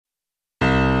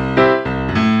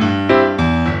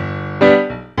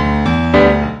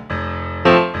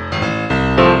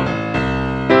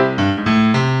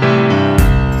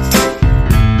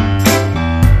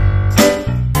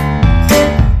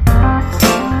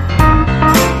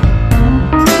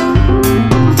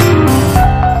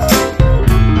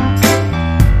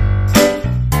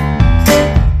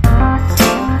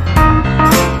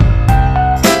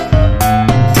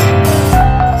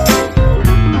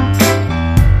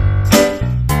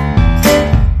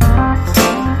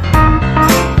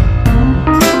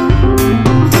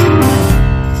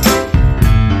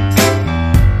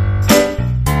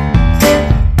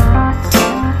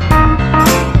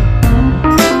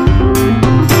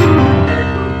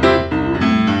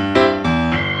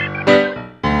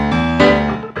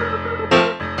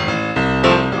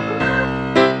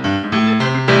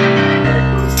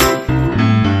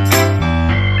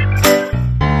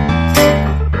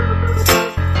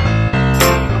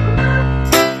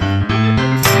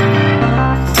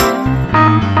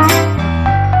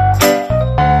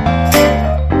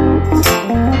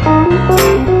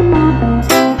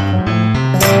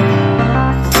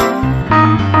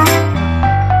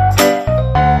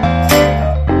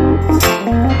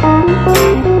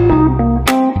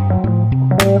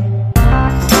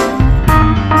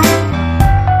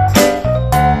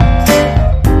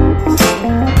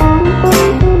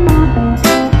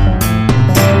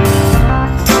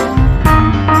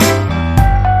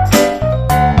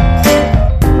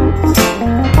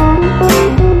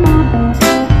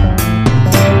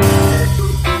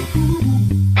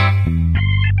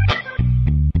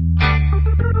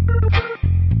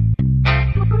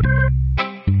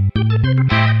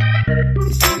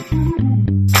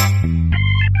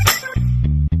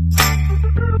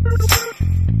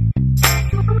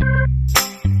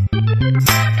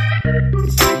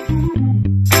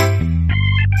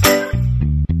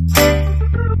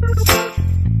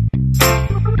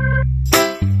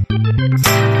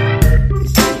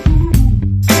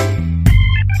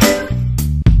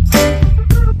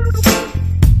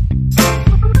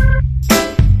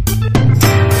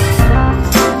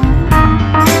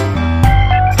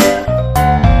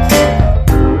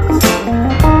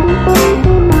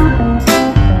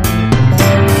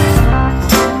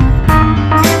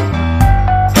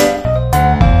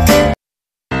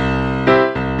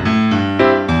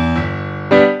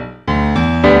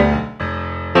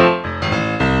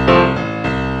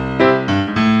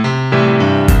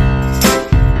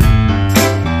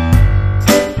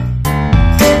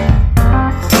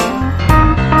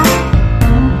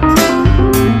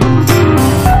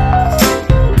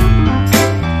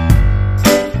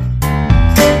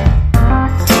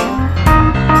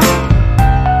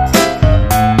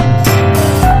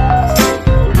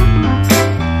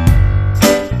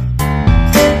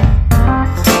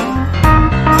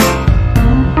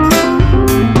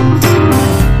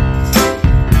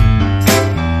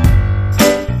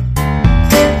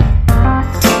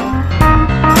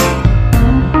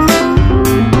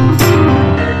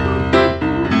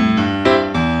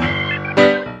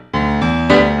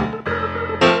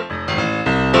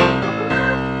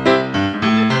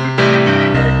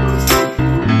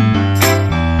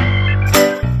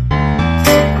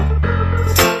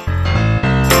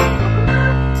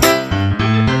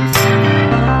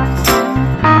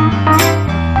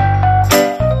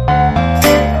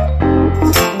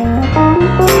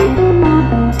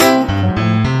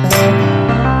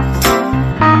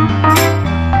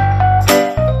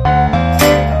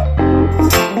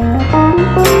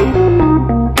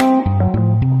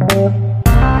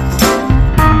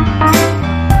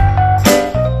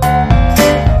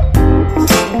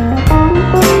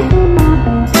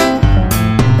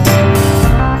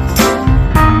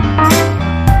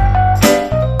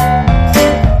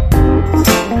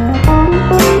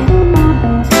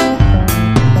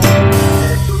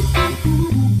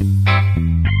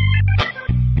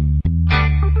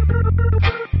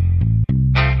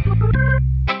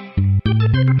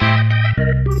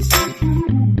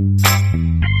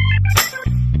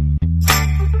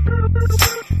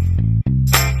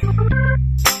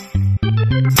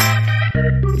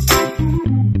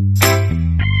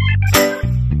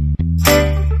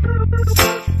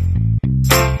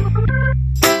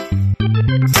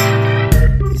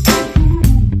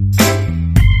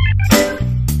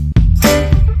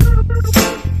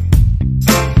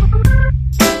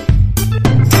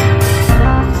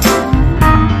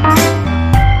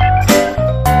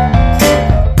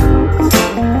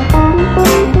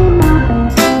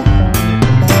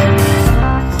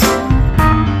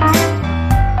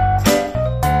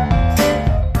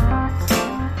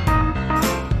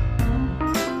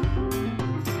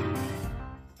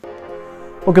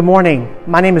Well, good morning.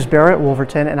 My name is Barrett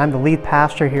Wolverton, and I'm the lead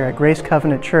pastor here at Grace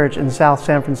Covenant Church in South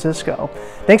San Francisco.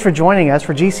 Thanks for joining us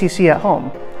for GCC at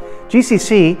Home.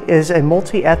 GCC is a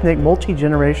multi-ethnic,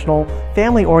 multi-generational,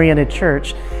 family-oriented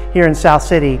church here in South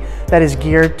City that is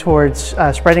geared towards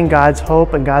spreading God's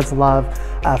hope and God's love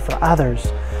for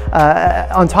others.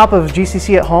 On top of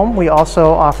GCC at Home, we also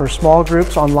offer small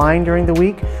groups online during the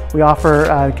week. We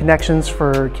offer connections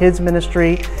for kids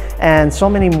ministry and so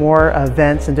many more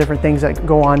events and different things that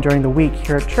go on during the week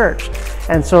here at church.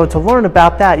 And so to learn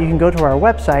about that, you can go to our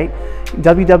website,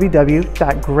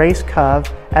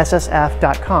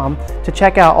 www.gracecovssf.com, to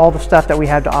check out all the stuff that we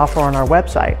have to offer on our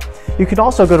website. You can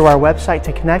also go to our website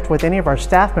to connect with any of our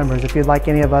staff members if you'd like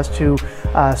any of us to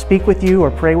speak with you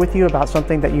or pray with you about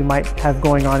something that you might have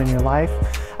going on in your life.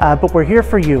 But we're here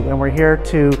for you, and we're here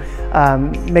to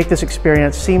make this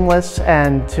experience seamless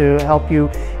and to help you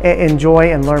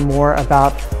enjoy and learn more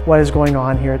about what is going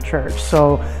on here at church.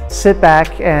 So sit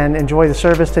back and enjoy the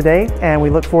service today, and we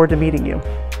look forward to meeting you.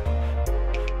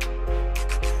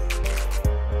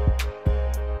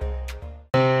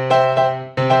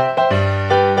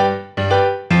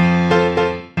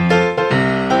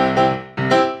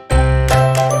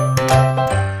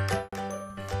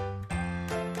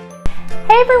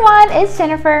 Hey everyone, it's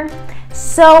Jennifer.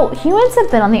 So humans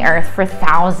have been on the earth for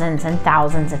thousands and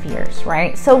thousands of years,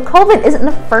 right? So COVID isn't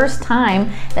the first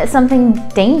time that something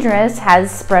dangerous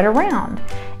has spread around.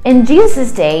 In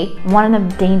Jesus' day, one of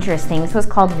the dangerous things was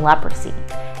called leprosy.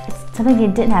 It's something they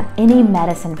didn't have any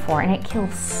medicine for, and it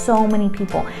killed so many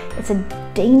people. It's a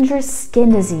dangerous skin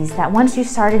disease that once you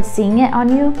started seeing it on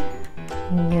you,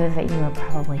 you knew that you were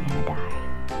probably gonna die.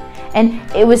 And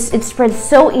it spread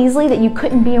so easily that you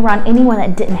couldn't be around anyone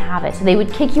that didn't have it. So they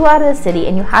would kick you out of the city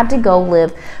and you had to go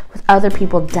live with other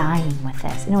people dying with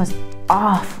this. And it was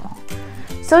awful.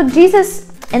 So Jesus,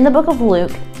 in the book of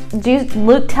Luke,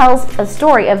 Luke tells a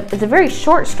story it's a very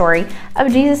short story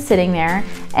of Jesus sitting there,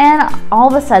 and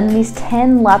all of a sudden these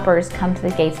 10 lepers come to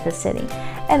the gates of the city.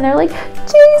 And they're like,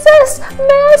 Jesus,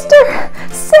 Master,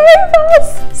 save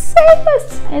us, save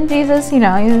us. And Jesus, he's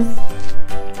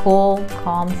cool,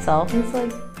 calm self. He's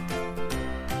like,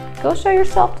 go show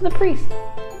yourself to the priest.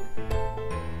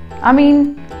 I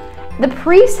mean, the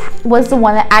priest was the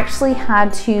one that actually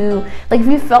had to, if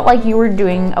you felt like you were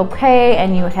doing okay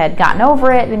and you had gotten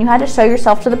over it, then you had to show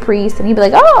yourself to the priest, and he'd be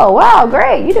like, oh, wow,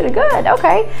 great, you did it good.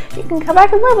 Okay, you can come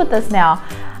back and live with us now.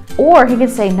 Or he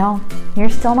could say, no, you're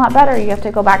still not better. You have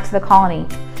to go back to the colony.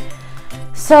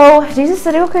 So Jesus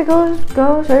said, okay, go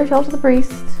show yourself to the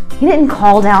priest. He didn't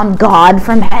call down God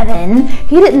from heaven.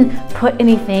 He didn't put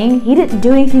anything. He didn't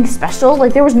do anything special.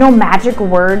 There was no magic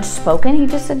words spoken. He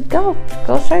just said, go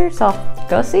show yourself.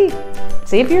 Go see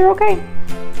if you're okay.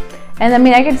 And I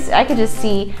mean, I could just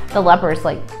see the lepers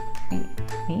me?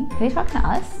 Are you talking to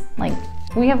us?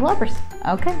 We have lepers.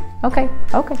 Okay.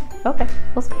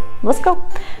 Let's go.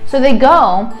 So they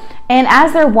go, and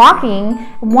as they're walking,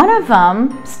 one of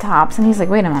them stops, and he's like,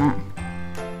 wait a minute.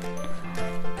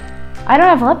 I don't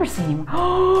have leprosy anymore.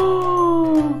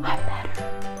 Oh, I'm better.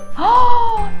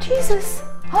 Oh, Jesus.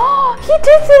 Oh, he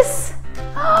did this.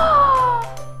 Oh,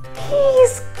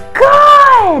 he's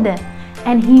God.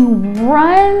 And he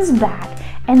runs back.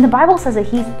 And the Bible says that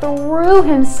he threw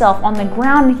himself on the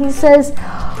ground and he says,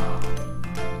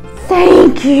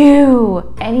 thank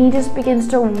you. And he just begins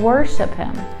to worship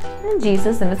him. And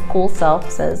Jesus in his cool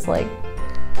self says, wait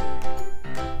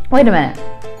a minute.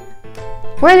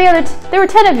 Where are the other? There were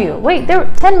 10 of you. Wait, there were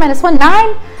 10 minus 1,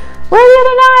 9? Where are the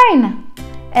other 9?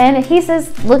 And he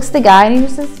says, looks at the guy and he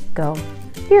just says, go.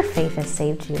 Your faith has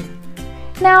saved you.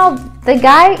 Now, the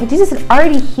guy, Jesus had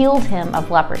already healed him of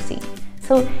leprosy.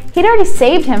 So he'd already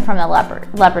saved him from the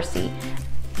leprosy.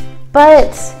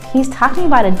 But he's talking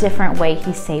about a different way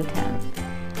he saved him.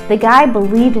 The guy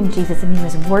believed in Jesus and he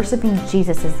was worshiping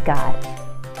Jesus as God.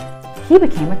 He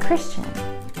became a Christian.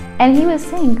 And he was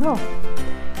saying, go.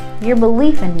 Your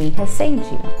belief in me has saved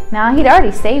you. Now, he'd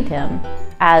already saved him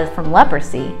from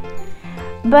leprosy,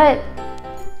 but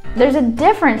there's a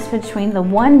difference between the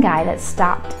one guy that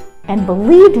stopped and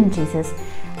believed in Jesus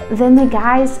than the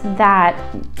guys that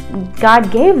God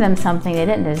gave them something they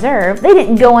didn't deserve. They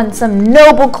didn't go on some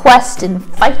noble quest and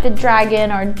fight the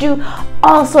dragon or do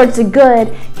all sorts of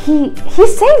good. He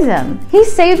saved them. He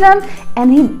saved them,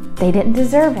 and they didn't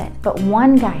deserve it. But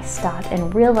one guy stopped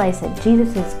and realized that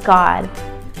Jesus is God,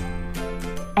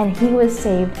 and he was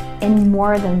saved in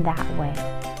more than that way.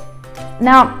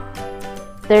 Now,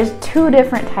 there's two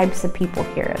different types of people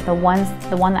here. The one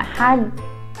that had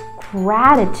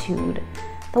gratitude,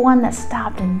 the one that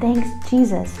stopped and thanked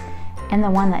Jesus, and the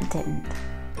one that didn't.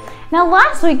 Now,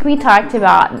 last week we talked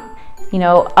about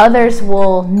Others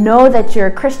will know that you're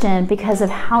a Christian because of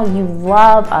how you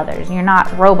love others. You're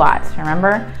not robots,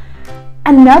 remember?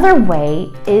 Another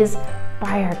way is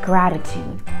by our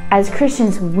gratitude. As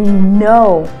Christians, we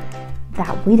know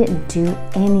that we didn't do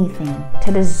anything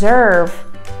to deserve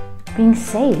being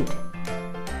saved.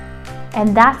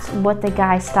 And that's what the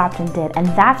guy stopped and did. And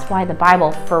that's why the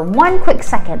Bible, for one quick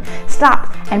second,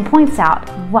 stops and points out,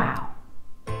 wow,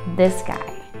 this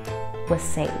guy was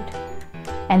saved.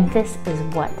 And this is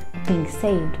what being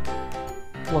saved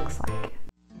looks like.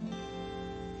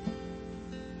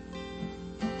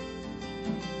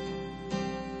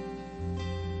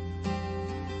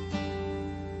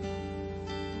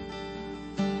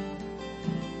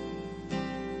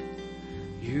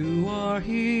 You are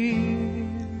here,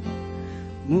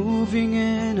 moving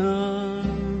in our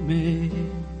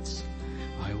midst.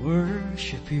 I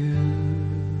worship you.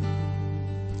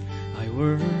 I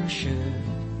worship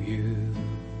you.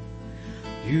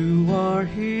 You are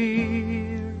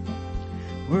here,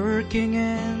 working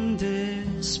in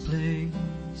this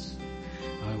place.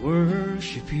 I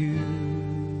worship you.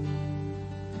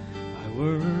 I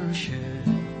worship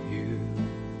you.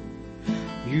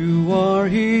 You are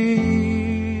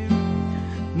here,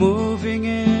 moving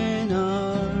in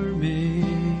our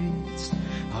midst.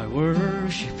 I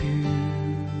worship you.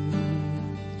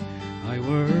 I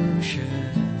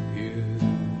worship you.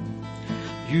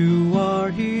 You are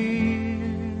here,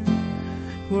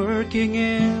 working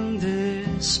in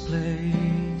this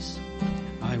place.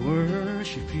 I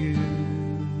worship you.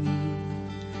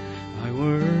 I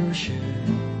worship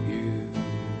you.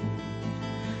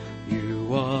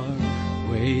 You are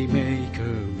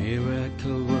waymaker,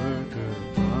 miracle worker,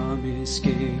 promise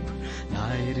keeper,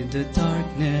 light in the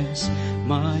darkness.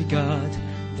 My God,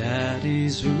 that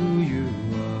is who you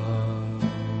are.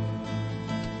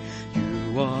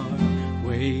 You are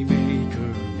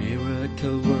waymaker,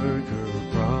 miracle worker,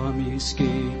 promise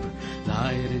keeper,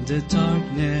 light in the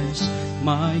darkness.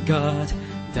 My God,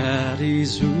 that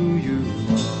is who you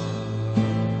are.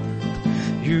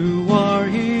 You are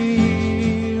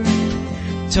here,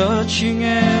 touching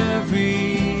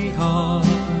every heart.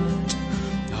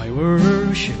 I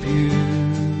worship you.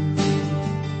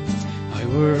 I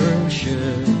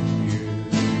worship you.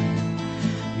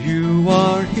 You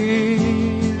are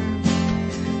here,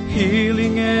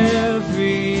 healing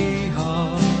every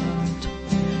heart.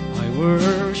 I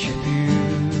worship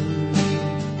you.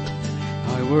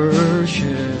 I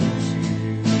worship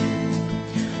you.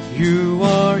 You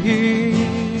are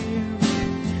here,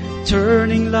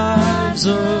 turning lives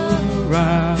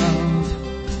around.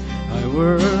 I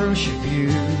worship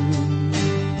you.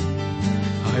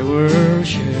 I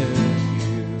worship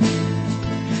you.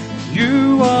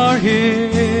 You are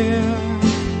here,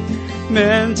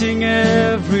 mending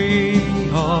every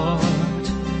heart.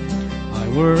 I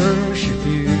worship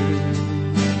you.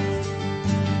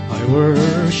 I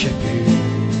worship you.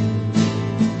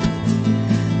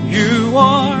 You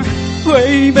are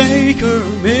waymaker,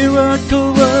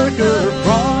 miracle worker,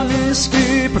 promise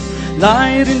keeper,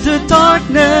 light in the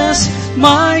darkness.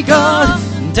 My God,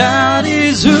 that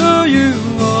is who you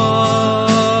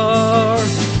are.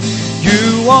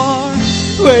 You are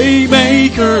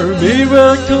waymaker,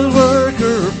 miracle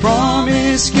worker,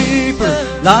 promise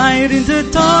keeper, light in the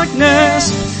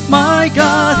darkness. My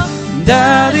God,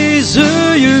 that is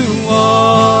who you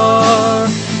are.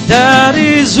 That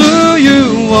is who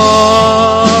you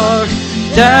are.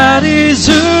 That is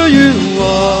who you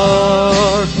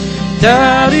are.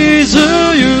 That is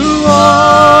who you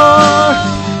are.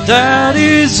 That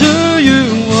is who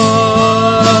you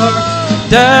are.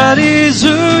 That is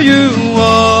who you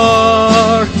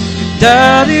are.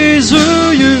 That is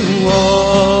who you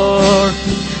are.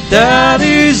 That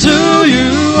is who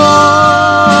you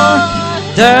are.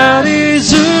 That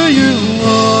is who you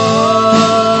are.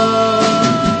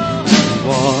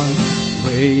 One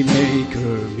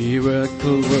waymaker,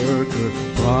 miracle worker,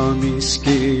 promise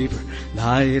keeper,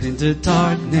 light in the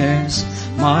darkness.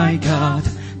 My God,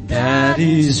 that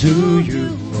is who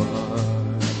you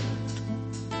are.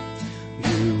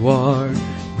 You are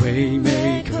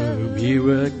waymaker,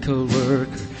 miracle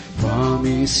worker,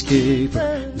 promise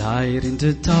keeper, light in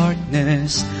the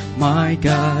darkness. My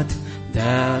God,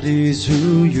 that is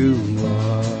who you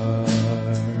are.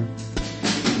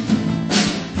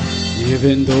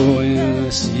 Even though when I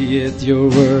see it, you're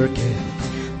working.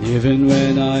 Even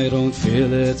when I don't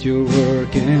feel it, you're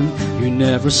working. You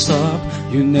never stop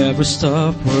working. You never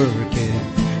stop working.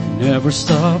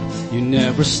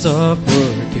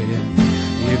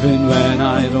 Even when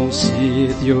I don't see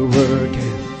it, you're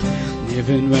working.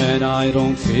 Even when I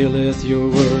don't feel it, you're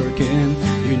working.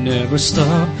 You never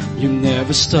stop working. You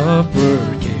never stop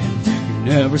working.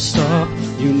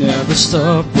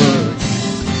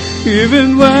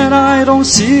 Even when I don't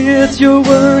see it, you're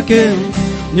working.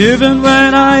 Even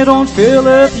when I don't feel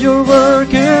it, you're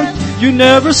working. You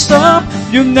never stop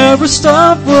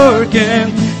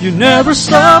working. You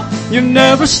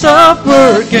never stop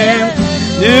working.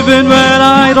 Even when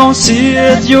I don't see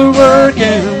it, you're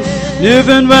working.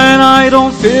 Even when I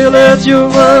don't feel it, you're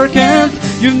working.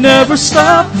 You never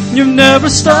stop working. You never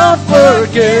stop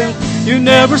working.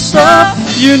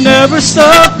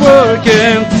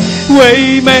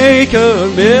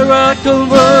 Waymaker, miracle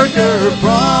worker,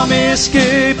 promise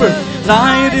keeper,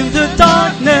 light in the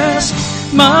darkness.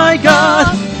 My God,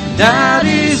 that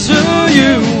is who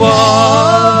you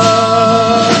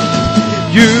are.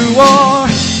 You are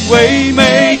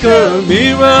waymaker,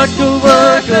 miracle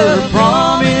worker,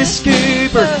 promise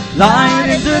keeper, light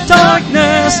in the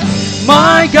darkness.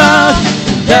 My God,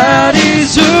 that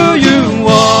is who you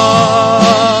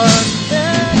are.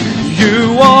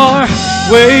 You are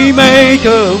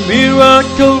waymaker,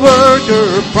 miracle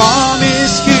worker,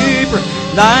 promise keeper,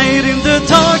 light in the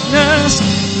darkness.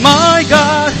 My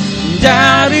God,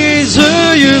 that is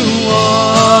who you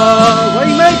are.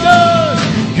 Waymaker,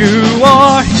 you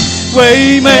are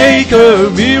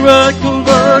waymaker, miracle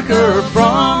worker,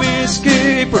 promise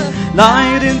keeper,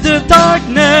 light in the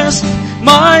darkness.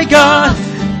 My God,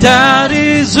 that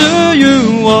is who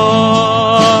you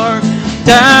are.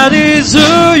 That is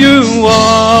who you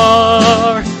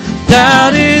are.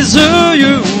 That is who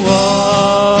you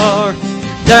are.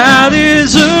 That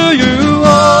is who you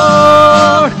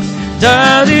are.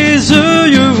 That is who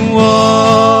you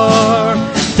are.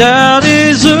 That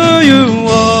is who you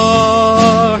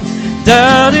are.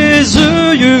 That is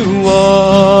who you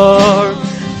are.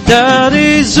 That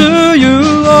is who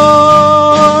you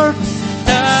are.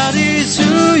 That is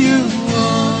who you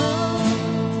are.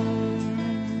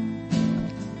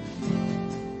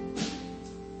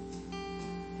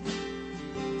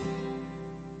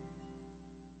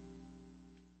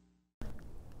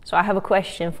 So I have a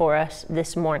question for us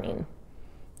this morning.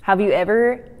 Have you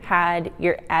ever had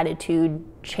your attitude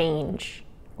change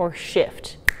or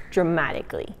shift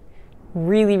dramatically?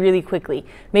 Really, really quickly.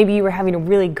 Maybe you were having a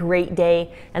really great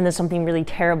day and then something really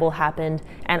terrible happened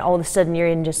and all of a sudden you're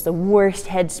in just the worst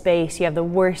headspace, you have the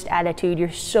worst attitude, you're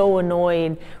so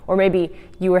annoyed. Or maybe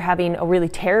you were having a really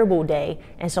terrible day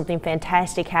and something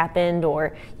fantastic happened,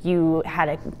 or you had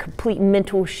a complete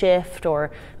mental shift,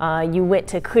 or you went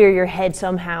to clear your head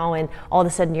somehow and all of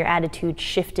a sudden your attitude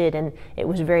shifted and it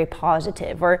was very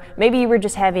positive. Or maybe you were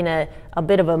just having a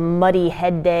bit of a muddy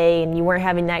head day and you weren't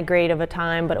having that great of a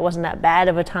time, but it wasn't that bad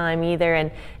of a time either,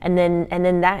 and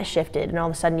then that shifted and all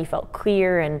of a sudden you felt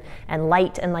clear and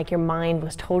light and like your mind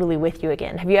was totally with you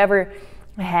again. Have you ever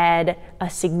had a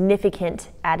significant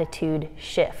attitude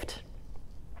shift?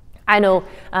 I know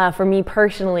for me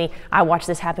personally, I watch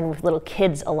this happen with little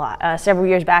kids a lot. Several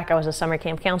years back, I was a summer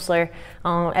camp counselor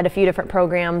at a few different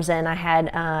programs, and I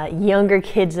had younger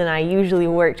kids than I usually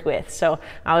worked with. So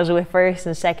I was with first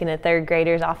and second and third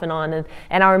graders off and on.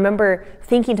 And I remember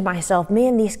thinking to myself,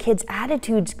 man, these kids'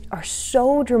 attitudes are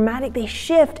so dramatic. They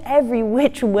shift every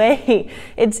which way.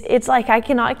 It's like I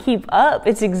cannot keep up.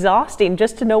 It's exhausting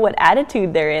just to know what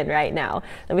attitude they're in right now.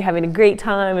 They'll be having a great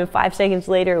time, and 5 seconds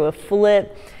later it will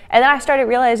flip. And then I started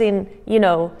realizing,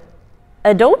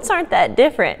 adults aren't that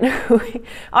different.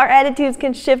 Our attitudes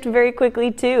can shift very quickly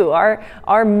too.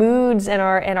 Our moods and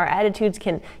our attitudes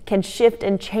can shift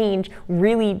and change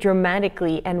really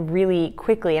dramatically and really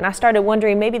quickly. And I started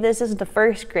wondering, maybe this isn't a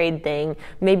first grade thing.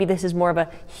 Maybe this is more of a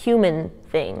human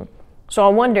thing. So I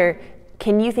wonder,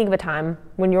 can you think of a time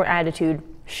when your attitude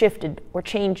shifted or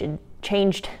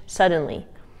changed suddenly?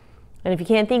 And if you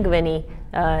can't think of any,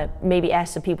 maybe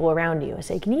ask the people around you and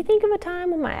say, can you think of a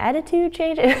time when my attitude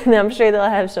changed? And I'm sure they'll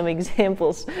have some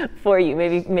examples for you.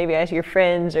 Maybe ask your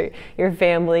friends or your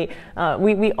family.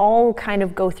 We all kind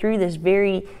of go through this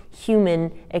very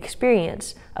human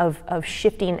experience of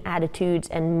shifting attitudes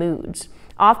and moods.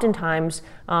 Oftentimes,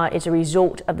 it's a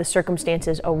result of the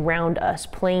circumstances around us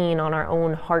playing on our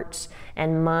own hearts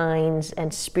and minds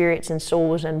and spirits and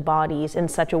souls and bodies in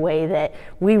such a way that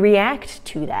we react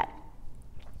to that.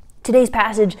 Today's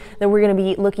passage that we're going to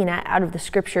be looking at out of the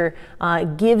scripture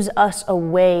gives us a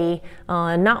way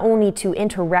not only to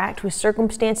interact with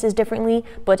circumstances differently,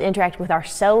 but to interact with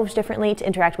ourselves differently, to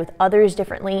interact with others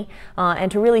differently, and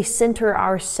to really center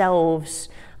ourselves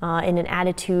in an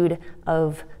attitude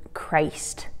of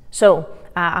Christ. So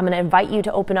I'm going to invite you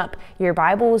to open up your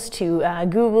Bibles, to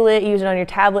Google it, use it on your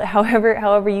tablet,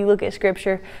 however you look at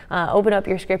Scripture. Open up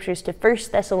your Scriptures to 1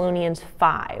 Thessalonians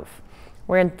 5.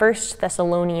 We're in 1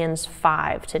 Thessalonians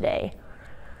 5 today.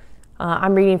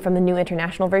 I'm reading from the New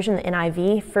International Version, the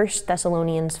NIV, 1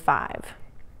 Thessalonians 5.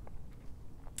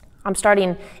 I'm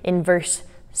starting in verse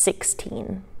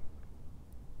 16.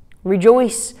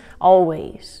 Rejoice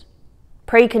always.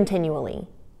 Pray continually.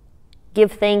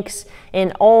 Give thanks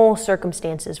in all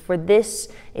circumstances, for this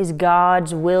is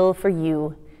God's will for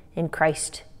you in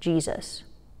Christ Jesus.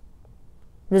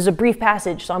 This is a brief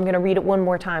passage, so I'm going to read it one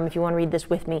more time if you want to read this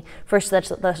with me. 1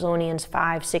 Thessalonians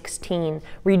 5:16.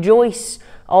 Rejoice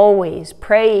always,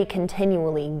 pray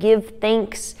continually, give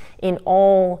thanks in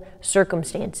all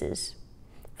circumstances,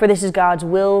 for this is God's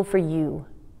will for you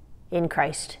in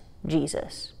Christ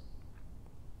Jesus.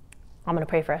 I'm going to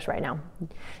pray for us right now.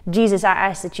 Jesus, I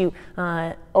ask that you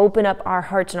open up our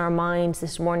hearts and our minds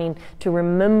this morning to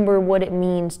remember what it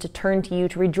means to turn to you,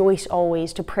 to rejoice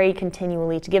always, to pray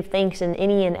continually, to give thanks in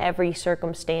any and every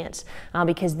circumstance,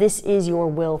 because this is your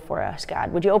will for us,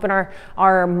 God. Would you open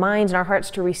our minds and our hearts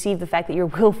to receive the fact that your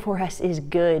will for us is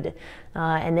good,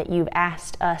 and that you've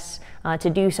asked us to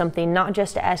do something, not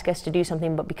just to ask us to do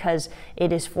something, but because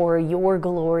it is for your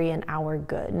glory and our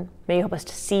good. May you help us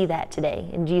to see that today.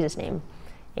 In Jesus' name,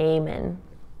 amen.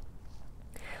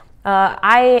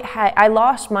 I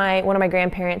lost one of my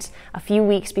grandparents a few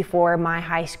weeks before my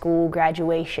high school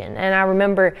graduation, and I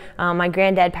remember my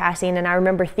granddad passing, and I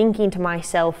remember thinking to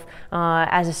myself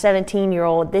as a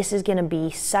 17-year-old, this is going to be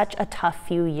such a tough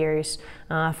few years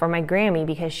for my Grammy,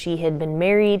 because she had been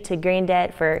married to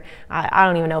granddad for, I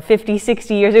don't even know, 50,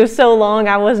 60 years. It was so long,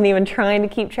 I wasn't even trying to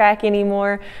keep track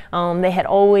anymore. They had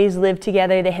always lived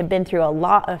together. They had been through a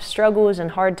lot of struggles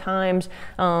and hard times,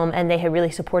 and they had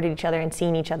really supported each other and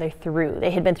seen each other through.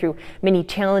 They had been through many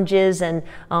challenges and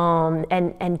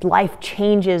life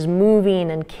changes, moving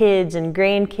and kids and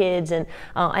grandkids,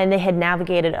 and they had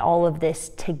navigated all of this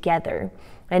together.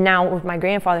 And now with my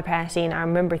grandfather passing, I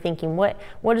remember thinking, what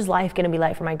is life going to be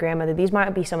like for my grandmother? These might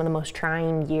be some of the most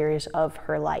trying years of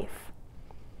her life.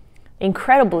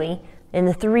 Incredibly, in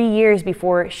the 3 years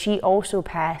before she also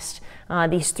passed,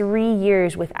 these 3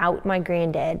 years without my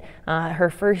granddad, her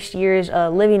first years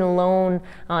living alone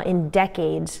in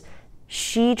decades,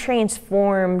 she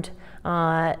transformed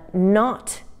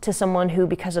not to someone who,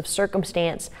 because of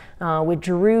circumstance,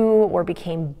 withdrew or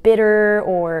became bitter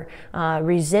or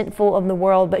resentful of the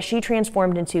world, but she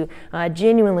transformed into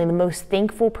genuinely the most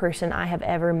thankful person I have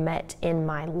ever met in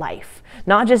my life.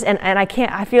 Not just, and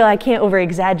I feel I can't over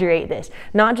exaggerate this,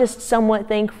 not just somewhat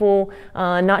thankful,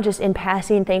 not just in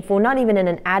passing thankful, not even in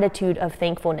an attitude of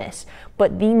thankfulness,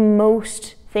 but the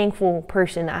most thankful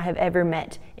person I have ever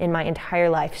met in my entire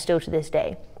life, still to this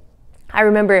day. I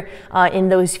remember in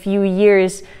those few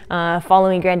years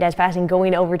following Granddad's passing,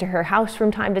 going over to her house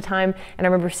from time to time, and I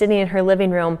remember sitting in her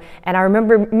living room, and I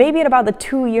remember maybe at about the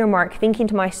 2-year mark thinking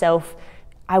to myself,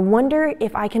 I wonder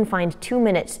if I can find 2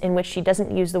 minutes in which she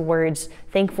doesn't use the words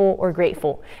thankful or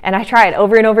grateful. And I tried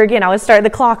over and over again. I would start the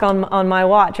clock on my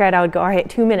watch, right? I would go, all right,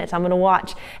 2 minutes, I'm going to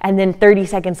watch. And then 30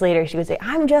 seconds later, she would say,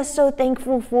 I'm just so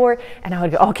thankful for, and I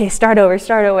would go, okay, start over.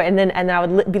 And then I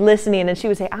would be listening, and she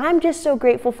would say, I'm just so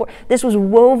grateful for. This was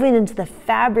woven into the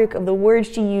fabric of the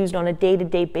words she used on a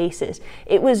day-to-day basis.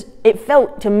 It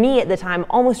felt to me at the time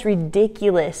almost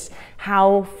ridiculous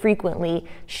how frequently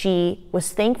she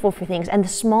was thankful for things, and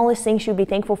the smallest thing she would be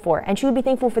thankful for. And she would be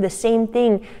thankful for the same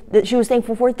thing that she was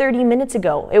thankful for 30 minutes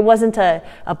ago. It wasn't a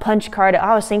punch card,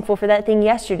 I was thankful for that thing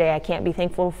yesterday, I can't be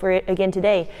thankful for it again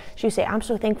today. She would say, I'm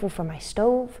so thankful for my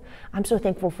stove. I'm so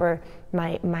thankful for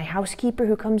my housekeeper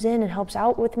who comes in and helps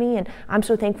out with me, and I'm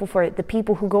so thankful for the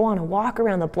people who go on a walk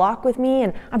around the block with me,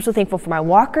 and I'm so thankful for my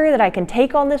walker that I can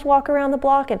take on this walk around the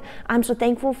block, and I'm so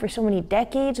thankful for so many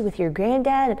decades with your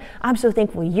granddad, and I'm so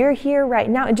thankful you're here right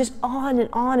now, and just on and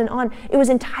on and on. It was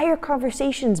entire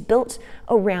conversations built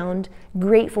around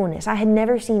gratefulness. I had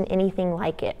never seen anything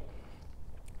like it.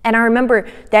 And I remember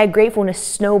that gratefulness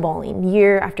snowballing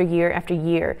year after year after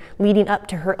year, leading up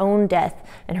to her own death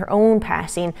and her own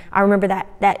passing. I remember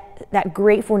that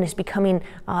gratefulness becoming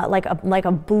like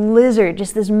a blizzard,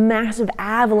 just this massive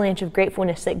avalanche of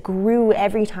gratefulness that grew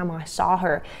every time I saw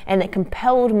her, and that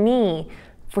compelled me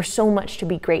for so much to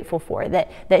be grateful for,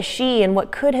 that she, in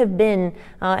what could have been,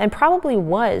 and probably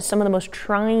was, some of the most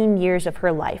trying years of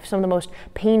her life, some of the most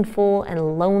painful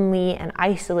and lonely and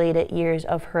isolated years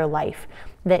of her life,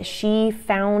 that she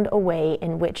found a way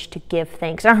in which to give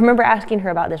thanks. And I remember asking her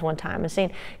about this one time and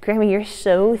saying, Grammy, you're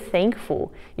so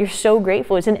thankful. You're so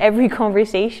grateful. It's in every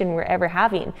conversation we're ever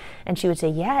having. And she would say,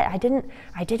 yeah, I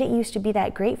didn't used to be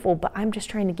that grateful, but I'm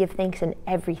just trying to give thanks in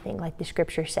everything, like the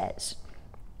scripture says.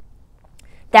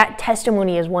 That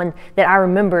testimony is one that I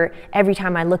remember every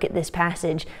time I look at this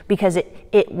passage, because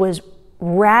it was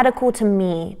radical to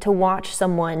me to watch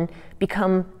someone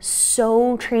become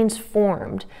so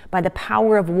transformed by the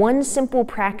power of one simple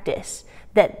practice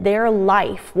that their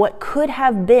life, what could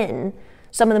have been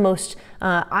some of the most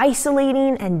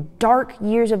isolating and dark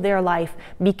years of their life,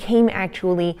 became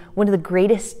actually one of the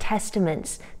greatest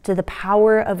testaments to the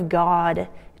power of God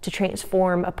to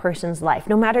transform a person's life.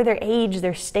 No matter their age,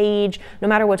 their stage, no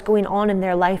matter what's going on in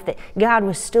their life, that God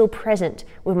was still present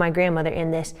with my grandmother in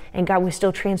this, and God was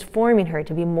still transforming her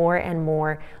to be more and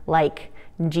more like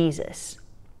Jesus.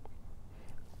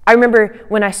 I remember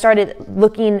when I started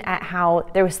looking at how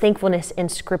there was thankfulness in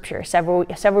Scripture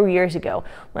several years ago.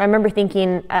 I remember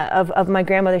thinking of my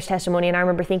grandmother's testimony, and I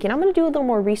remember thinking, I'm going to do a little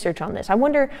more research on this. I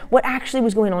wonder what actually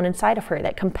was going on inside of her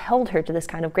that compelled her to this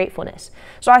kind of gratefulness.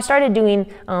 So I started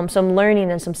doing some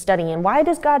learning and some studying. Why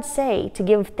does God say to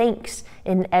give thanks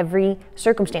in every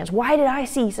circumstance? Why did I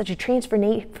see such a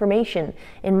transformation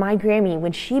in my Grammy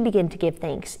when she began to give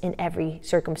thanks in every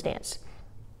circumstance?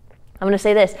 I'm going to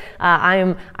say this,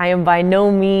 I am by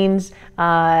no means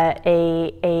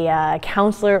a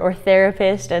counselor or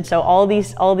therapist, and so all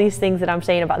these things that I'm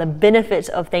saying about the benefits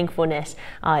of thankfulness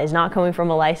is not coming from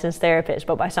a licensed therapist,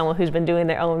 but by someone who's been doing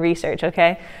their own research,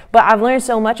 okay? But I've learned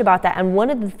so much about that, and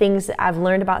one of the things that I've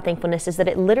learned about thankfulness is that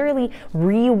it literally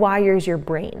rewires your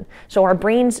brain. So our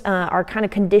brains are kind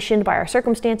of conditioned by our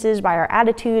circumstances, by our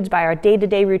attitudes, by our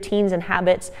day-to-day routines and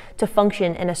habits to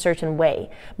function in a certain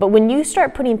way. But when you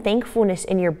start putting thankfulness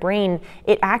in your brain,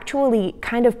 it actually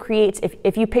kind of creates,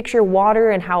 if you picture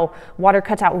water and how water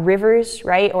cuts out rivers,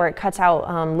 right? Or it cuts out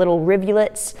little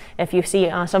rivulets. If you see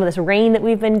some of this rain that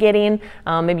we've been getting,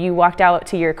 maybe you walked out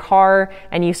to your car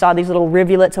and you saw these little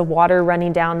rivulets of water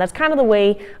running down. That's kind of the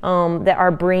way that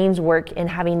our brains work in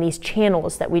having these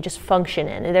channels that we just function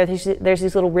in. And there's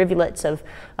these little rivulets of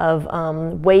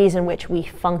ways in which we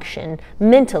function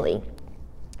mentally.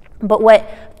 But what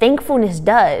thankfulness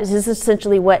does is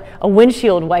essentially what a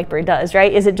windshield wiper does,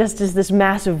 right? Is it just is this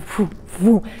massive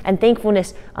and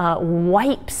thankfulness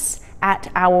wipes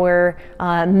at our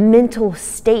mental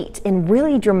state in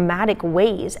really dramatic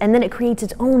ways, and then it creates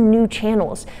its own new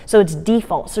channels. So it's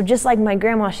default. So just like my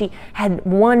grandma, she had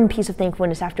one piece of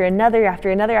thankfulness after another, after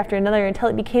another, after another, until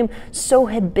it became so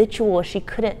habitual she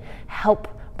couldn't help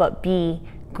but be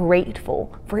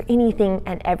grateful for anything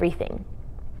and everything.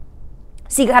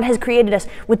 See, God has created us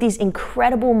with these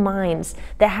incredible minds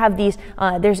that have these,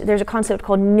 there's a concept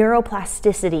called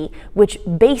neuroplasticity, which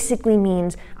basically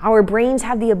means our brains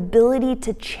have the ability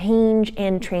to change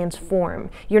and transform.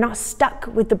 You're not stuck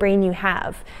with the brain you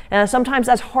have. Sometimes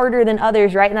that's harder than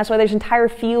others, right? And that's why there's entire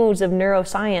fields of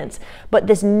neuroscience. But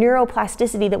this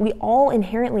neuroplasticity that we all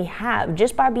inherently have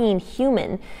just by being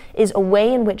human is a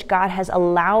way in which God has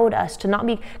allowed us to not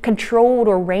be controlled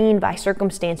or reigned by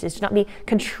circumstances, to not be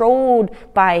controlled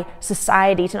by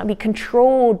society, to not be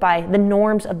controlled by the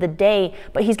norms of the day,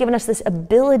 but He's given us this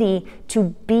ability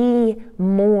to be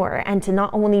more, and to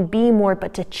not only be more,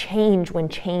 but to change when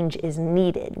change is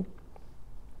needed.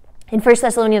 In 1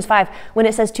 Thessalonians 5, when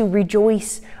it says to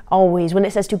rejoice always, when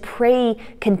it says to pray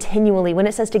continually, when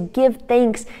it says to give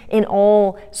thanks in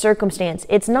all circumstance,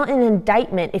 it's not an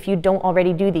indictment if you don't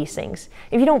already do these things.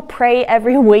 If you don't pray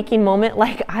every waking moment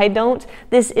like I don't,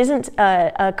 this isn't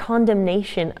a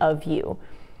condemnation of you.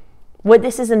 What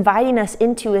this is inviting us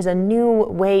into is a new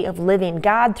way of living.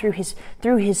 God, through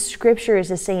his scriptures,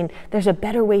 is saying there's a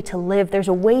better way to live. There's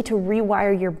a way to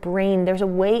rewire your brain. There's a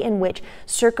way in which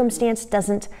circumstance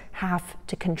doesn't have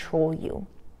to control you.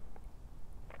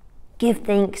 Give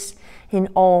thanks in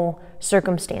all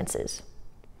circumstances.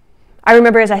 I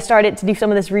remember as I started to do some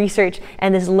of this research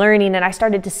and this learning, and I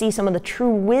started to see some of the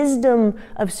true wisdom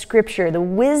of Scripture, the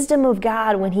wisdom of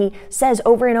God when He says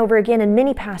over and over again in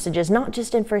many passages, not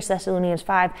just in 1 Thessalonians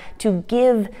 5, to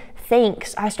give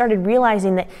thanks. I started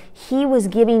realizing that He was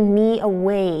giving me a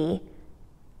way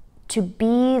to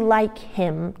be like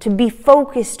Him, to be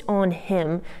focused on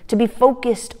Him, to be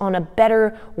focused on a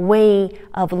better way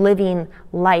of living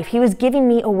life. He was giving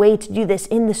me a way to do this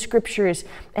in the scriptures,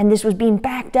 and this was being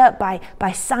backed up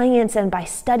by science and by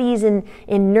studies in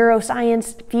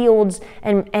neuroscience fields.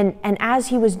 And as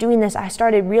He was doing this, I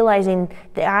started realizing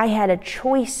that I had a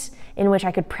choice in which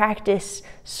I could practice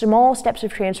small steps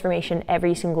of transformation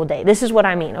every single day. This is what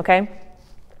I mean, okay?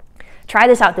 Try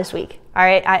this out this week. All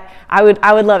right, I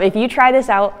would love, if you try this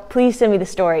out, please send me the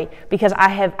story, because I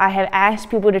have asked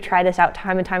people to try this out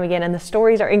time and time again, and the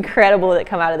stories are incredible that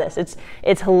come out of this.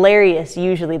 It's hilarious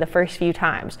usually the first few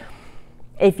times.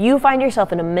 If you find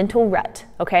yourself in a mental rut,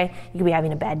 okay, you could be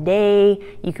having a bad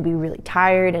day, you could be really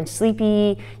tired and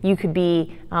sleepy, you could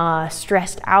be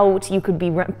stressed out, you could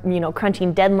be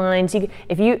crunching deadlines.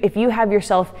 If you have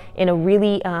yourself in a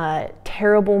really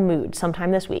terrible mood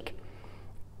sometime this week,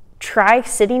 try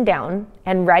sitting down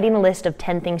and writing a list of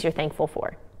 10 things you're thankful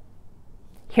for.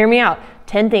 Hear me out.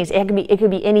 10 things. It could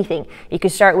be anything. You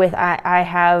could start with, I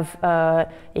have,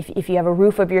 if you have a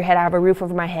roof over your head, I have a roof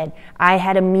over my head. I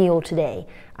had a meal today.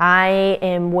 I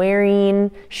am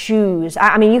wearing shoes.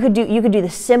 I mean, you could do the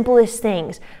simplest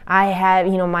things. I have,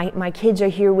 my kids are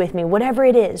here with me. Whatever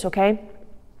it is, okay?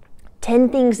 10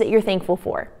 things that you're thankful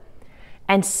for.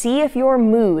 And see if your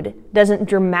mood doesn't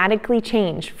dramatically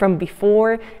change from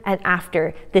before and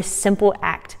after this simple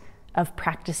act of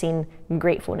practicing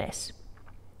gratefulness.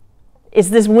 It's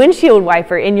this windshield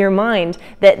wiper in your mind,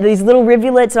 that these little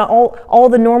rivulets and all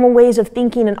the normal ways of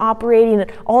thinking and operating, and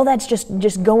all that's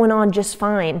just going on just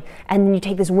fine. And then you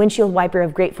take this windshield wiper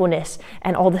of gratefulness,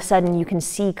 and all of a sudden you can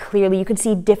see clearly, you can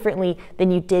see differently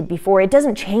than you did before. It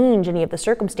doesn't change any of the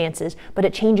circumstances, but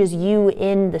it changes you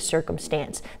in the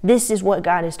circumstance. This is what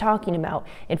God is talking about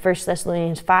in 1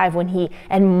 Thessalonians 5 when he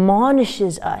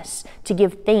admonishes us to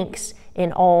give thanks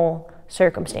in all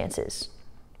circumstances.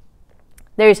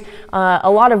 There's a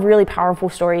lot of really powerful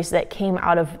stories that came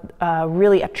out of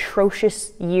really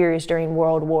atrocious years during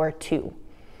World War II.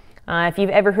 If you've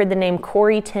ever heard the name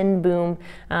Corrie ten Boom,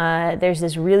 there's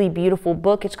this really beautiful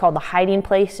book. It's called The Hiding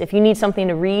Place. If you need something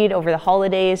to read over the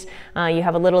holidays, you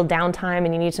have a little downtime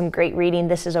and you need some great reading,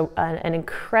 this is an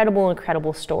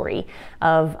incredible story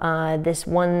of this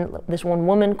one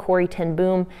woman, Corrie ten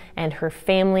Boom, and her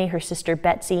family, her sister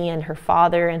Betsy, and her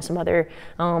father, and some other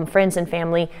friends and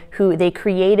family, who they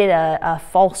created a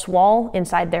false wall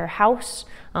inside their house.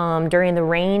 During the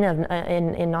reign of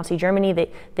in Nazi Germany,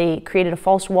 they created a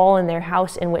false wall in their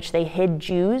house in which they hid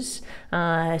Jews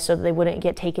so that they wouldn't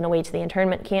get taken away to the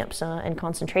internment camps and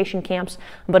concentration camps.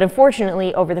 But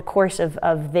unfortunately, over the course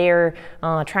of their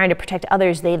trying to protect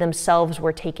others, they themselves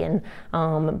were taken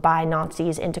by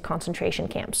Nazis into concentration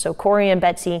camps. So Corrie and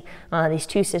Betsy, these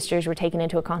two sisters, were taken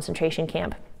into a concentration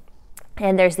camp.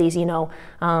 And there's these,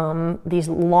 these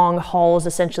long halls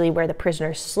essentially where the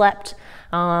prisoners slept.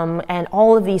 And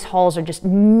all of these halls are just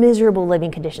miserable living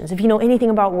conditions. If you know anything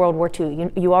about World War II,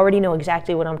 you already know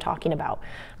exactly what I'm talking about.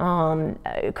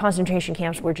 Concentration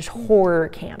camps were just horror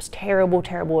camps, terrible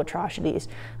atrocities,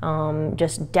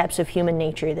 just depths of human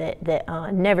nature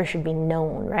that never should be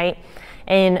known, right?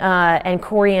 And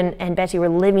Corrie and Betsy were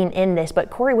living in this, but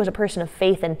Corrie was a person of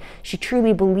faith, and she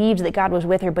truly believed that God was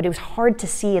with her, but it was hard to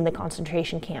see in the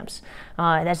concentration camps.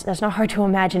 That's not hard to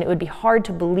imagine. It would be hard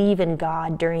to believe in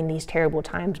God during these terrible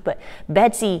times, but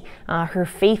Betsy, her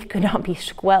faith could not be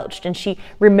squelched, and she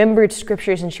remembered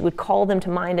scriptures, and she would call them to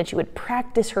mind, and she would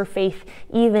practice her faith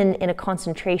even in a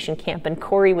concentration camp. And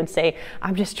Corrie would say,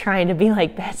 I'm just trying to be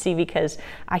like Betsy because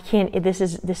I can't, this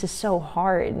is so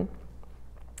hard.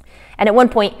 And at one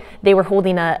point, they were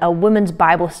holding a women's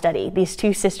Bible study. These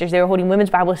two sisters, they were holding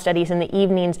women's Bible studies in the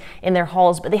evenings in their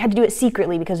halls, but they had to do it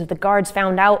secretly because if the guards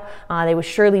found out, they would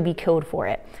surely be killed for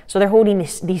it. So they're holding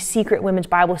these secret women's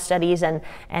Bible studies, and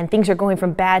things are going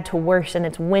from bad to worse, and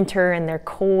it's winter, and they're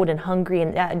cold and hungry,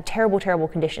 and terrible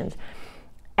conditions.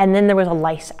 And then there was a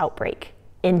lice outbreak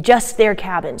in just their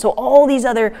cabin. So all these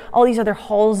other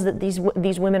halls that these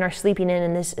women are sleeping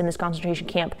in this concentration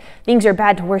camp, things are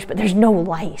bad to worse, but there's no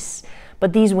lice.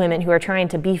 But these women who are trying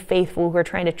to be faithful, who are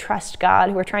trying to trust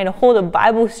God, who are trying to hold a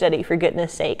Bible study for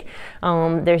goodness sake,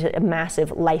 there's a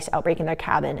massive lice outbreak in their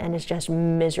cabin, and it's just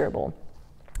miserable.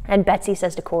 And Betsy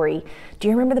says to Corrie, do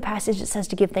you remember the passage that says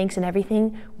to give thanks in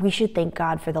everything? We should thank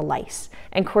God for the lice.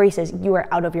 And Corrie says, you are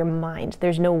out of your mind.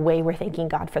 There's no way we're thanking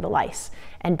God for the lice.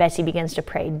 And Betsy begins to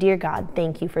pray, dear God,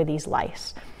 thank you for these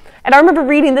lice. And I remember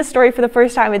reading this story for the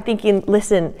first time and thinking,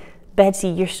 listen, Betsy,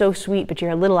 you're so sweet, but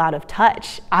you're a little out of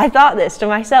touch. I thought this to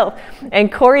myself.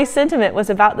 And Corrie's sentiment was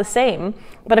about the same.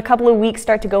 But a couple of weeks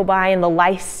start to go by and the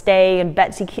lice stay, and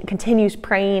Betsy continues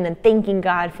praying and thanking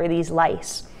God for these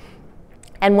lice.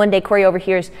 And one day Corey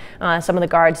overhears some of the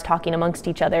guards talking amongst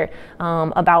each other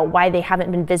about why they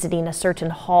haven't been visiting a certain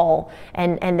hall,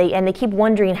 and they keep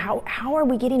wondering, how are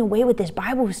we getting away with this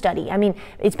Bible study? I mean,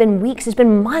 it's been weeks, it's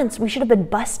been months, we should have been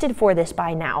busted for this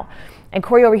by now. And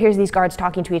Corey overhears these guards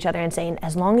talking to each other and saying,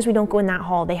 as long as we don't go in that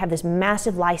hall, they have this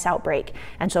massive lice outbreak.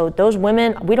 And so those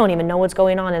women, we don't even know what's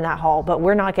going on in that hall, but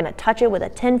we're not going to touch it with a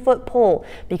 10-foot pole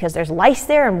because there's lice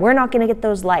there and we're not going to get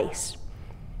those lice.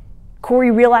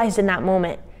 Corey realized in that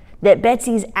moment that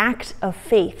Betsy's act of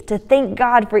faith to thank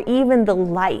God for even the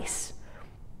lice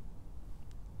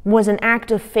was an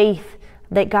act of faith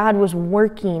that God was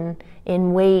working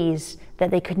in ways that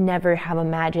they could never have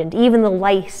imagined. Even the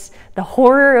lice, the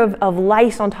horror of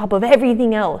lice on top of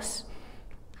everything else,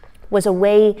 was a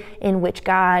way in which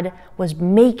God was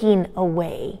making a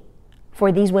way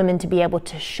for these women to be able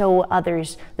to show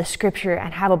others the scripture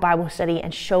and have a Bible study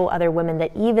and show other women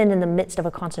that even in the midst of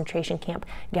a concentration camp,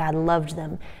 God loved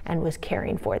them and was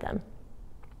caring for them.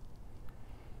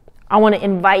 I want to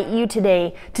invite you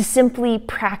today to simply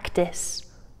practice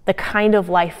the kind of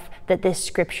life that this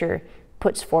scripture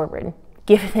puts forward.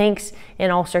 Give thanks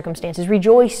in all circumstances.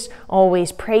 Rejoice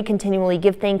always. Pray continually.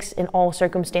 Give thanks in all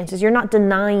circumstances. You're not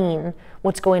denying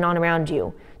what's going on around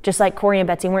you. Just like Corey and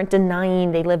Betsy weren't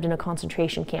denying they lived in a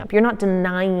concentration camp. You're not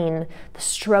denying the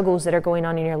struggles that are going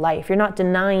on in your life. You're not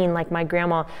denying, like my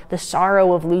grandma, the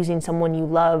sorrow of losing someone you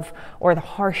love or the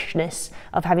harshness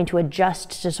of having to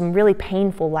adjust to some really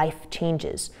painful life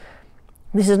changes.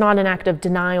 This is not an act of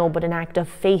denial, but an act of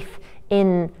faith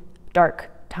in dark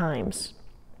times.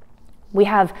 We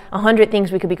have 100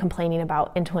 things we could be complaining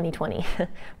about in 2020,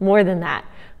 more than that.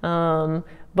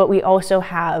 But we also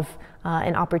have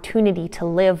an opportunity to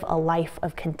live a life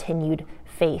of continued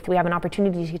faith. We have an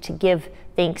opportunity to give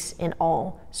thanks in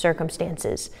all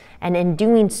circumstances. And in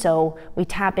doing so, we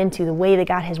tap into the way that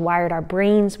God has wired our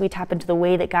brains. We tap into the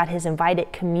way that God has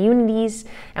invited communities.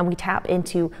 And we tap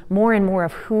into more and more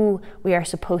of who we are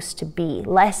supposed to be.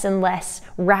 Less and less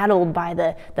rattled by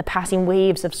the passing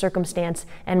waves of circumstance,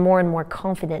 and more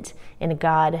confident in a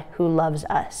God who loves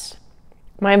us.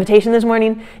 My invitation this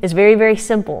morning is very, very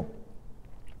simple.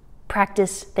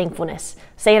 Practice thankfulness.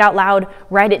 Say it out loud.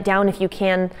 Write it down if you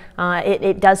can.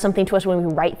 It does something to us when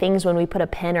we write things, when we put a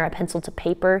pen or a pencil to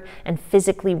paper and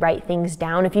physically write things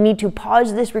down. If you need to,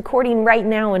 pause this recording right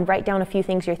now and write down a few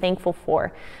things you're thankful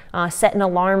for. Set an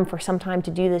alarm for some time to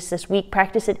do this week.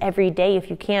 Practice it every day if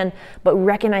you can, but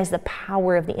recognize the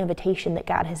power of the invitation that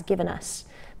God has given us.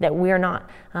 That we're not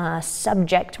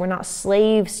subject, we're not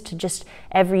slaves to just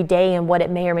every day and what it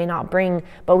may or may not bring,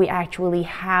 but we actually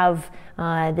have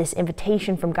this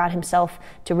invitation from God himself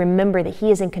to remember that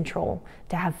he is in control,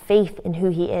 to have faith in who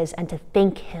he is, and to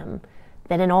thank him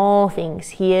that in all things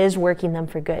he is working them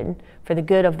for good, for the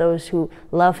good of those who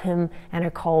love him and are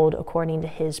called according to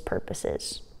his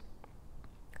purposes.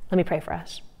 Let me pray for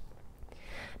us.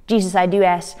 Jesus, I do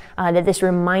ask that this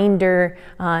reminder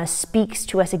speaks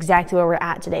to us exactly where we're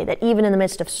at today, that even in the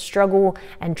midst of struggle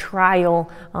and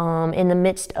trial, in the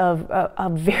midst of a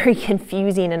very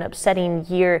confusing and upsetting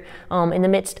year, in the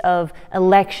midst of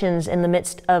elections, in the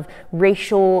midst of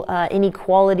racial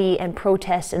inequality and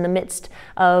protests, in the midst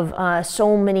of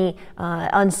so many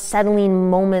unsettling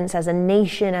moments as a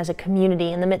nation, as a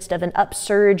community, in the midst of an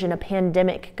upsurge in a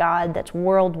pandemic, God, that's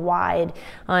worldwide,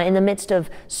 in the midst of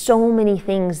so many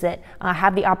things that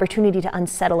have the opportunity to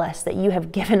unsettle us, that you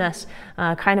have given us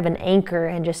kind of an anchor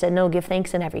and just said, no, give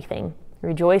thanks in everything.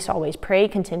 Rejoice always, pray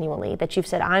continually, that you've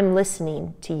said, I'm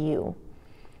listening to you.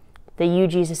 That you,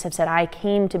 Jesus, have said, I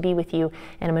came to be with you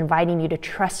and I'm inviting you to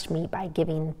trust me by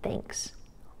giving thanks.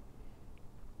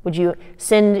 Would you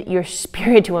send your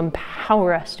Spirit to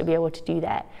empower us to be able to do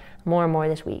that more and more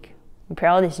this week? We pray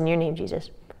all this in your name,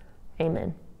 Jesus.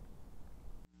 Amen.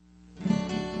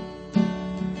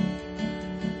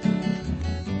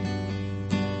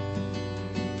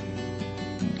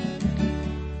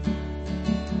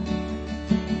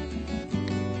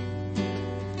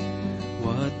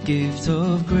 Gift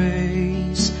of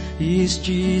grace is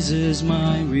Jesus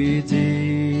my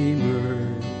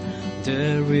Redeemer.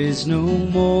 There is no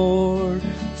more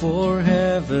for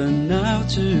heaven now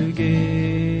to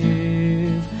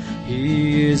give.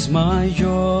 He is my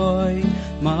joy,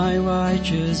 my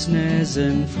righteousness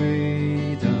and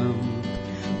freedom,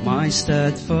 my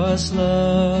steadfast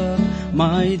love,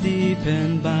 my deep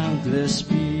and boundless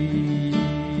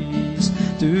peace.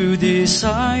 To this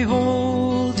I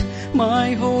hold,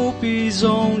 my hope is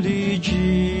only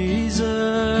Jesus,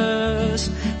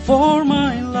 for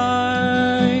my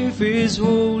life is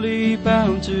wholly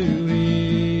bound to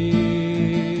His.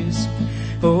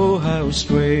 Oh, Oh, how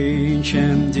strange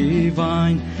and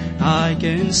divine, I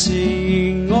can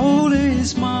sing, all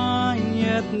is mine,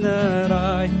 yet not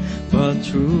I, but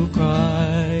through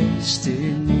Christ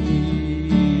in me.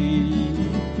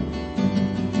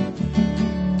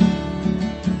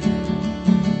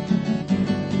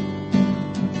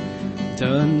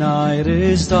 The night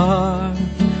is dark,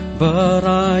 but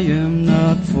I am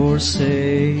not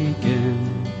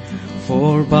forsaken,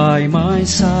 for by my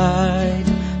side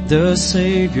the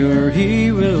Savior,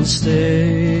 He will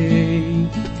stay.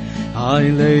 I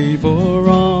labor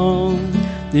on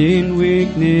in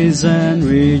weakness and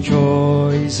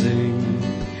rejoicing,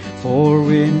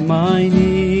 for in my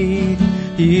need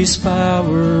His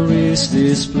power is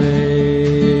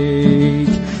displayed.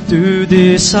 To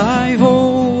this I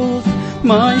hold,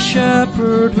 my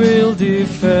Shepherd will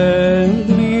defend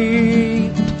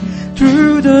me.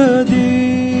 Through the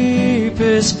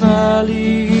deepest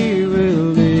valley He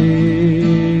will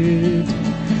lead.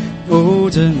 Oh,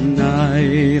 the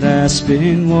night has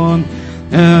been won,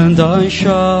 and I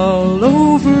shall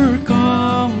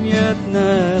overcome, yet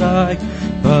not I,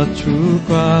 but through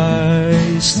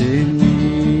Christ in me.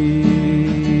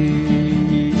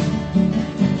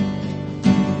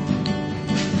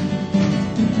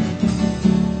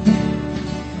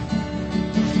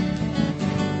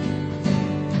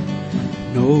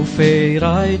 No fate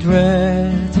I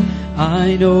dread,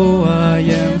 I know I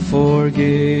am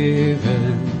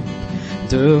forgiven.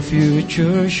 The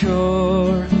future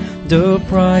sure, the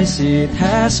price it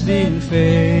has been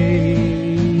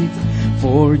paid.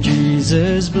 For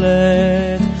Jesus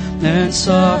bled and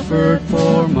suffered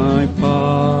for my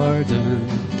pardon,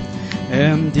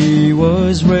 and He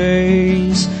was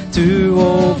raised to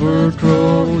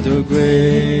overthrow the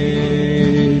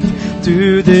grave.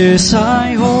 To this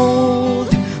I hold,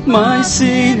 my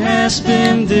sin has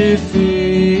been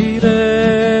defeated.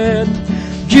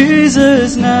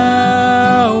 Jesus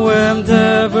now and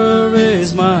ever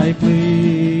is my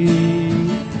plea.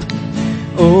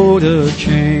 Oh, the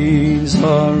chains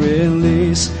are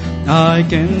released, I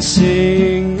can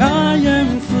sing, I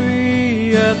am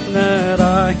free, yet not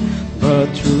I,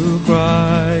 but through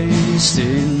Christ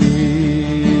in me.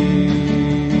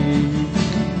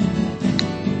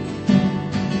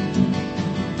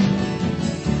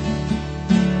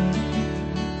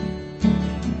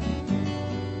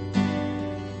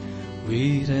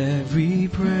 With every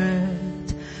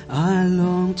breath, I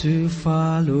long to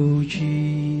follow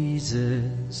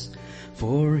Jesus,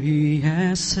 for He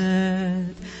has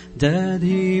said that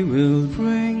He will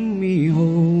bring me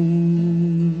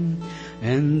home.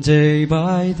 And day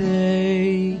by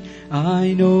day,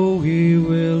 I know He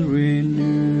will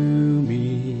renew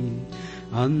me,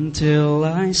 until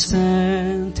I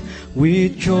stand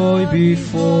with joy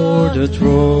before the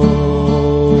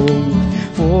throne.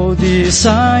 For this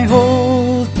I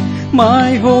hold,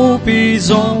 my hope is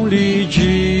only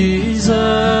Jesus.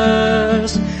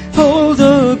 All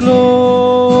the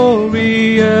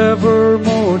glory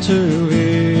evermore to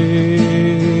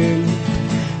Him.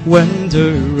 When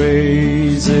the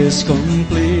race is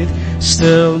complete,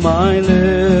 still my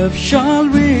lips shall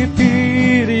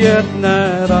repeat, yet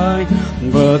not I,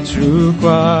 but through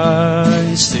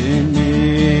Christ in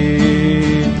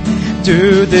me.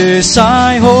 To this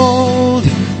I hold,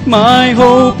 my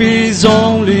hope is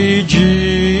only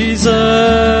Jesus.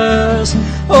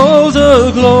 All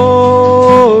the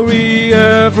glory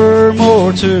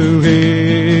evermore to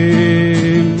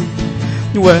Him.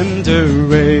 When the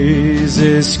race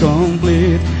is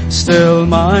complete, still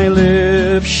my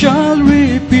lips shall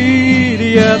repeat,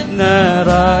 yet not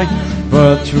I,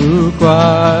 but through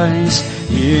Christ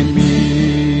in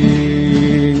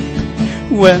me.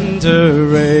 When the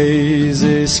race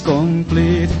is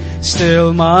complete,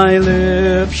 still my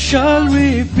lips shall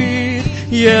repeat,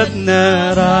 yet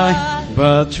not I,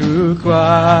 but through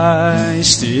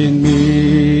Christ in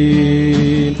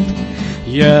me.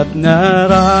 Yet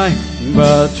not I,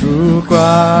 but through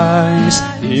Christ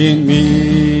in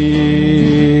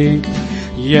me.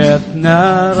 Yet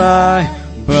not I,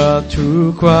 but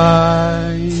through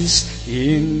Christ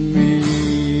in me.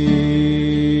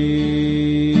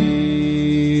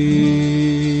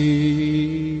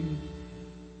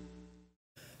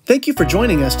 Thank you for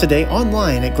joining us today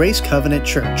online at Grace Covenant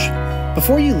Church.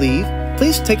 Before you leave,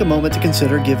 please take a moment to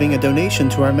consider giving a donation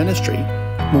to our ministry.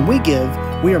 When we give,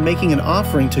 we are making an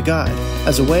offering to God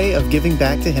as a way of giving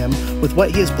back to Him with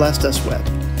what He has blessed us with.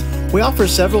 We offer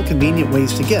several convenient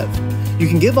ways to give. You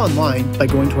can give online by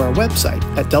going to our website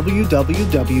at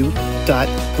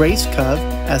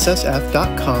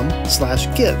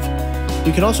www.gracecovssf.com/give.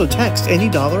 You can also text any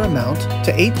dollar amount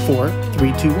to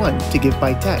 84321 to give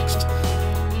by text.